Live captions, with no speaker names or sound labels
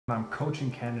I'm coaching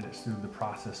candidates through the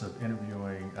process of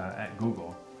interviewing at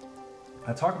Google.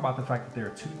 I talk about the fact that there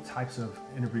are two types of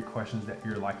interview questions that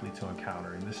you're likely to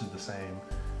encounter, and this is the same,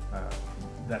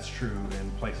 that's true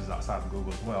in places outside of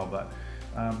Google as well, but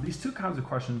these two kinds of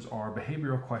questions are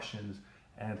behavioral questions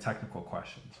and technical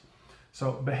questions.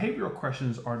 So behavioral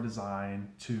questions are designed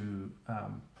to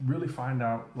really find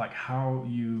out like how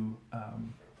you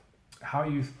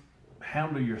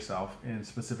handle yourself in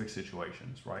specific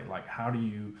situations, right? Like how do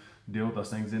you deal with those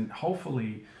things? And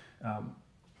hopefully,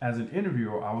 as an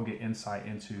interviewer, I will get insight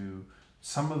into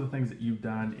some of the things that you've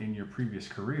done in your previous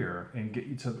career and get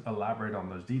you to elaborate on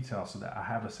those details so that I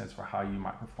have a sense for how you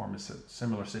might perform in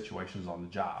similar situations on the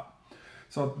job.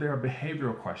 So there are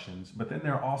behavioral questions, but then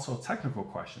there are also technical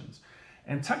questions.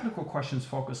 And technical questions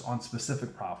focus on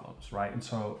specific problems, right? And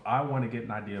so I want to get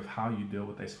an idea of how you deal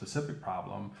with a specific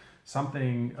problem,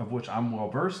 something of which I'm well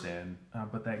versed in,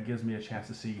 but that gives me a chance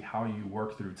to see how you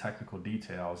work through technical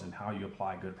details and how you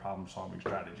apply good problem solving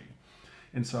strategy.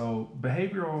 And so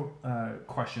behavioral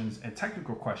questions and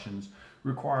technical questions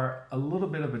require a little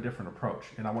bit of a different approach.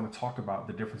 And I want to talk about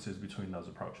the differences between those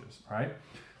approaches, all right?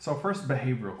 So first,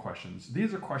 behavioral questions.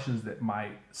 These are questions that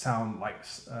might sound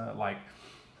like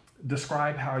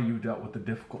describe how you dealt with a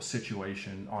difficult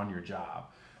situation on your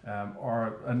job.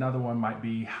 Or another one might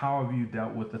be, how have you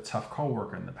dealt with a tough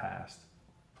coworker in the past?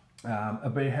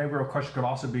 A behavioral question could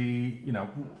also be,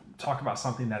 talk about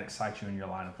something that excites you in your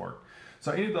line of work.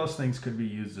 So any of those things could be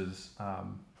used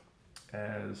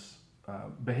as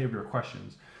behavioral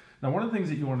questions. Now, one of the things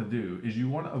that you want to do is you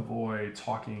want to avoid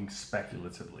talking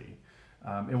speculatively.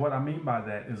 And what I mean by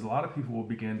that is a lot of people will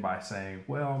begin by saying,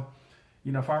 well,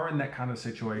 if I were in that kind of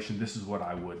situation, this is what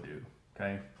I would do,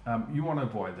 okay? You want to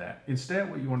avoid that.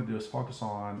 Instead, what you want to do is focus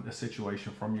on a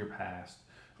situation from your past,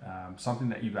 something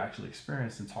that you've actually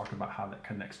experienced, and talk about how that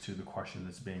connects to the question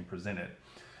that's being presented.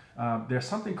 There's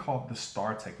something called the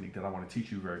STAR technique that I want to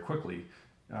teach you very quickly.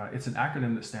 It's an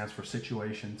acronym that stands for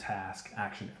situation, task,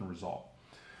 action, and result.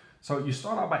 So you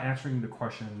start out by answering the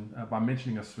question by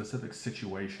mentioning a specific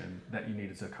situation that you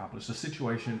needed to accomplish, a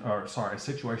situation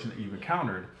that you've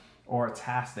encountered, or a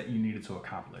task that you needed to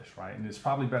accomplish, right? And it's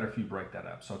probably better if you break that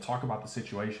up. So talk about the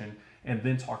situation and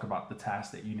then talk about the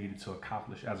task that you needed to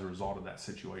accomplish as a result of that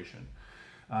situation.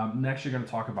 Next, you're going to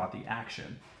talk about the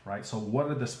action, right? So what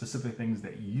are the specific things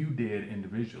that you did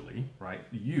individually, right?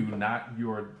 You, not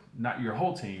your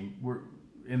whole team.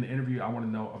 In the interview, I want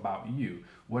to know about you.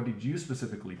 What did you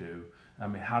specifically do?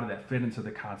 How did that fit into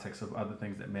the context of other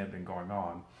things that may have been going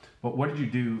on? But what did you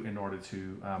do in order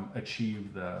to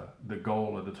achieve the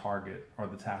goal or the target or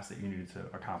the task that you needed to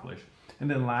accomplish? And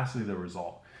then lastly, the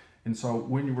result. And so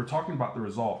when you were talking about the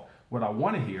result, what I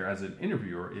want to hear as an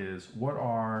interviewer is, what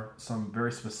are some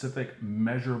very specific,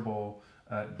 measurable,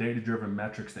 data-driven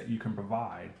metrics that you can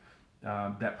provide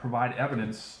that provide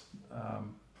evidence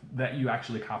that you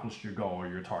actually accomplished your goal or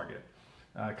your target.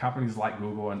 Companies like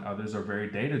Google and others are very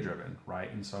data-driven,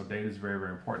 right? And so data is very,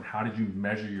 very important. How did you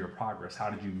measure your progress? How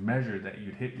did you measure that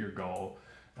you'd hit your goal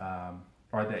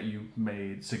or that you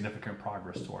made significant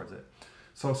progress towards it?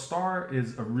 So STAR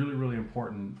is a really, really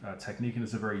important technique, and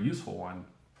it's a very useful one.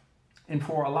 And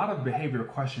for a lot of behavioral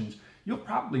questions, you'll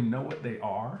probably know what they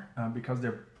are because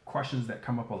they're questions that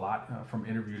come up a lot from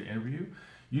interview to interview.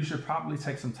 You should probably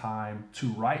take some time to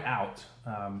write out,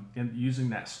 in using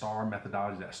that STAR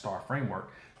methodology, that STAR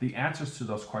framework, the answers to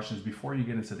those questions before you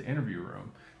get into the interview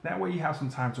room. That way you have some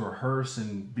time to rehearse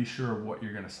and be sure of what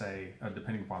you're going to say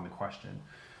depending upon the question.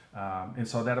 And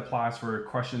so that applies for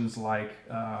questions like,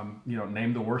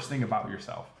 name the worst thing about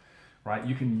yourself, right?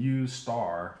 You can use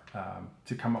STAR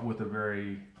to come up with a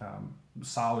very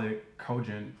solid,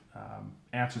 cogent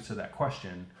answer to that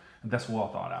question that's well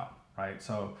thought out. Right?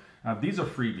 So these are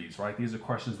freebies, right? These are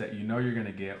questions that you know you're going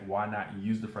to get. Why not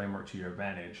use the framework to your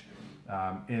advantage?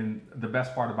 And the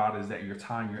best part about it is that you're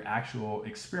tying your actual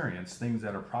experience, things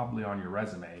that are probably on your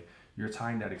resume, you're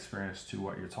tying that experience to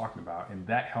what you're talking about. And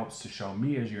that helps to show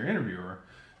me as your interviewer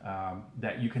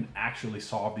that you can actually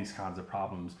solve these kinds of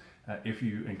problems if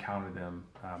you encounter them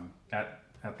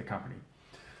at the company.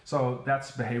 So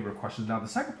that's behavioral questions. Now, the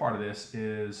second part of this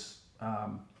is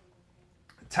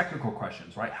technical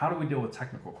questions, right? How do we deal with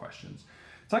technical questions?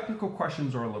 Technical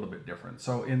questions are a little bit different.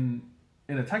 So in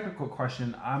a technical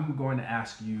question, I'm going to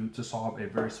ask you to solve a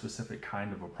very specific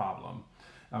kind of a problem.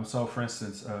 So for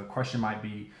instance, a question might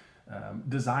be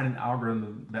design an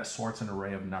algorithm that sorts an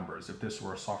array of numbers. If this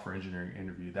were a software engineering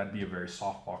interview, that'd be a very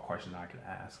softball question I could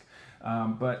ask.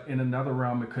 But in another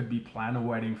realm, it could be plan a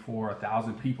wedding for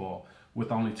 1,000 people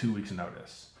with only 2 weeks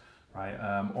notice, right?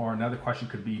 Or another question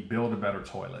could be build a better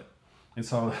toilet. And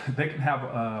so they can have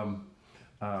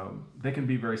They can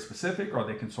be very specific or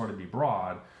they can sort of be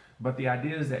broad, but the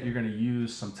idea is that you're going to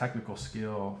use some technical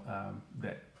skill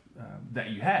that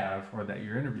you have or that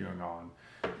you're interviewing on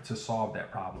to solve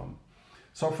that problem.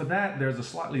 So for that, there's a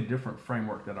slightly different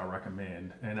framework that I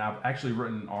recommend, and I've actually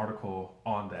written an article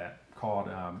on that called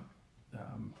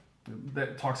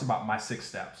that talks about my 6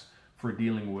 steps for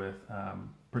dealing with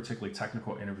particularly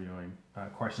technical interviewing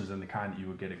questions and the kind that you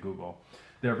would get at Google.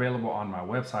 They're available on my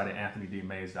website at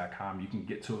anthonydmays.com. You can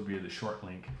get to it via the short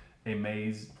link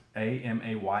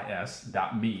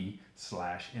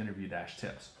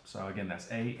amays.me/interview-tips. So again, that's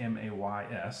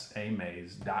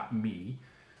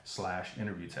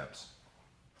amays.me/interview-tips.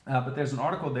 But there's an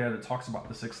article there that talks about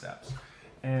the 6 steps,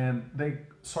 and they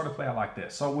sort of play out like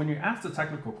this. So when you ask the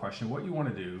technical question, what you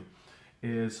want to do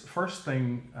is first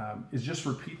thing is just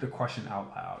repeat the question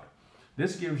out loud.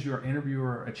 This gives your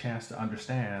interviewer a chance to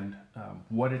understand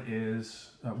what it is,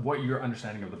 what your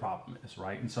understanding of the problem is,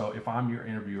 right? And so if I'm your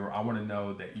interviewer, I want to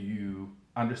know that you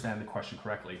understand the question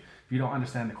correctly. If you don't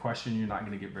understand the question, you're not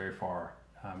going to get very far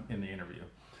in the interview.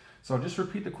 So just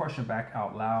repeat the question back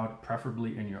out loud,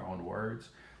 preferably in your own words.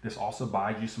 This also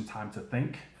buys you some time to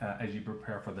think as you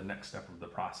prepare for the next step of the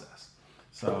process.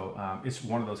 So it's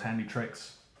one of those handy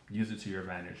tricks. Use it to your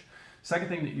advantage. Second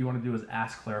thing that you want to do is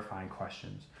ask clarifying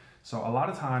questions. So a lot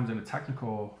of times in a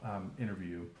technical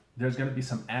interview, there's going to be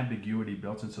some ambiguity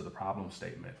built into the problem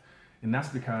statement. And that's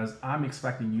because I'm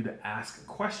expecting you to ask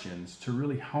questions to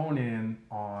really hone in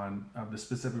on the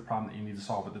specific problem that you need to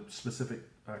solve, or the specific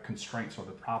constraints or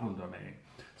the problem domain.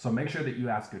 So make sure that you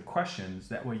ask good questions.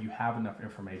 That way you have enough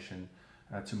information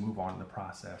to move on in the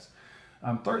process.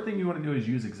 Third thing you want to do is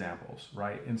use examples,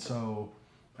 right? And so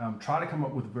try to come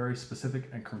up with very specific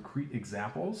and concrete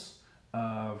examples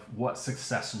of what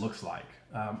success looks like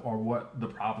or what the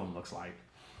problem looks like.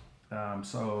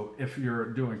 So if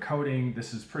you're doing coding,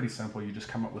 this is pretty simple. You just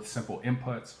come up with simple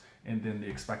inputs and then the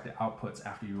expected outputs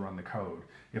after you run the code.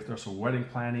 If there's a wedding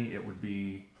planning, it would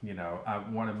be, I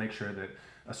want to make sure that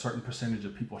a certain percentage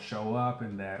of people show up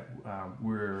and that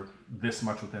we're this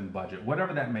much within budget.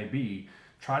 Whatever that may be,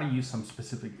 try to use some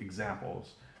specific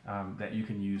examples that you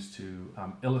can use to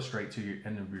illustrate to your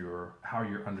interviewer how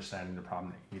you're understanding the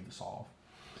problem that you need to solve.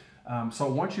 So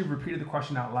once you've repeated the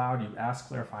question out loud, you've asked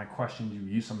clarifying questions, you've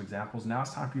used some examples, now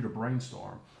it's time for you to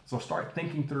brainstorm. So start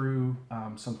thinking through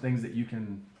some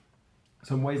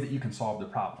ways that you can solve the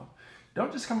problem. Don't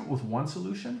just come up with one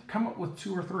solution, come up with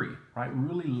 2 or 3, right?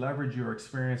 Really leverage your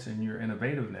experience and your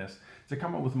innovativeness to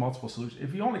come up with multiple solutions.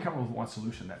 If you only come up with one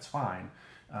solution, that's fine.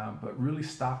 But really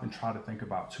stop and try to think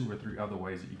about 2 or 3 other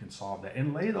ways that you can solve that,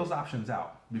 and lay those options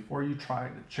out before you try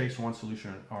to chase one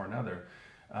solution or another.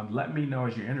 Let me know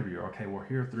as your interviewer, okay, well,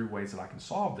 here are 3 ways that I can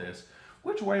solve this.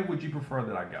 Which way would you prefer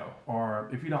that I go? Or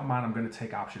if you don't mind, I'm going to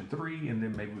take option 3, and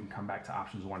then maybe we can come back to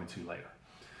options 1 and 2 later.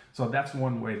 So that's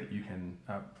one way that you can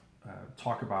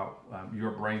talk about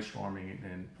your brainstorming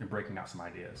and breaking out some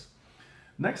ideas.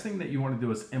 Next thing that you want to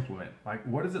do is implement. Like,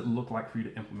 what does it look like for you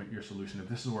to implement your solution? If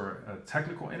this were a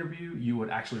technical interview, you would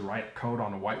actually write code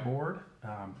on a whiteboard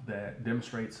that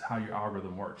demonstrates how your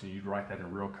algorithm works, and you'd write that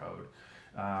in real code.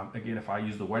 Again, if I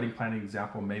use the wedding planning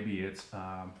example, maybe it's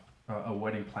a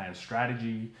wedding plan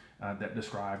strategy that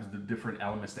describes the different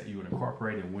elements that you would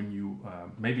incorporate, and when you,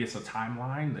 maybe it's a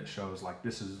timeline that shows like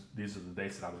these are the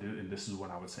dates that I would do, and this is when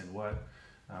I would send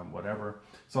whatever.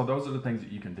 So those are the things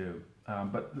that you can do.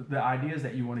 But the idea is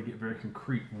that you want to get very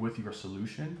concrete with your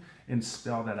solution and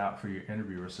spell that out for your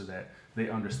interviewer so that they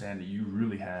understand that you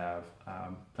really have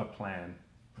a plan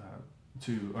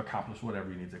to accomplish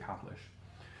whatever you need to accomplish.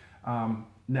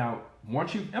 Now,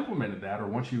 once you've implemented that, or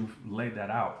once you've laid that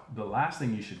out, the last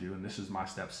thing you should do, and this is my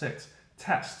step 6,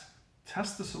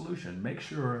 test the solution. Make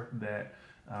sure that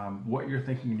what you're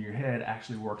thinking in your head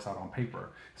actually works out on paper.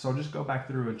 So just go back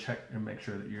through and check and make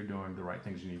sure that you're doing the right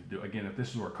things you need to do. Again, if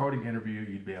this were a coding interview,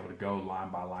 you'd be able to go line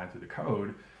by line through the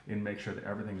code and make sure that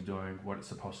everything's doing what it's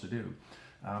supposed to do.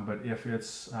 But if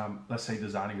it's, let's say,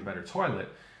 designing a better toilet,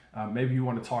 maybe you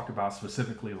want to talk about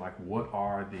specifically like what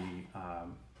are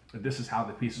this is how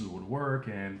the pieces would work,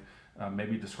 and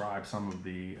maybe describe some of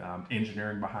the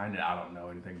engineering behind it. I don't know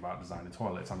anything about designing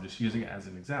toilets. I'm just using it as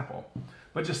an example.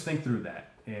 But just think through that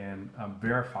and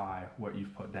verify what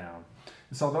you've put down.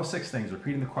 And so those 6 things: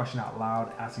 repeating the question out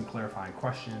loud, asking clarifying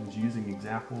questions, using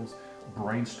examples,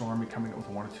 brainstorming, coming up with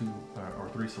 1 or 2 or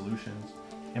 3 solutions,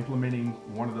 implementing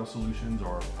one of those solutions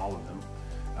or all of them,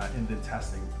 and then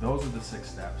testing. Those are the 6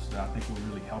 steps that I think will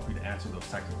really help you to answer those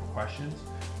technical questions.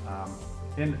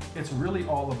 And it's really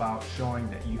all about showing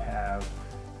that you have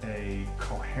a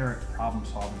coherent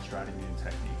problem-solving strategy and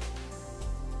technique.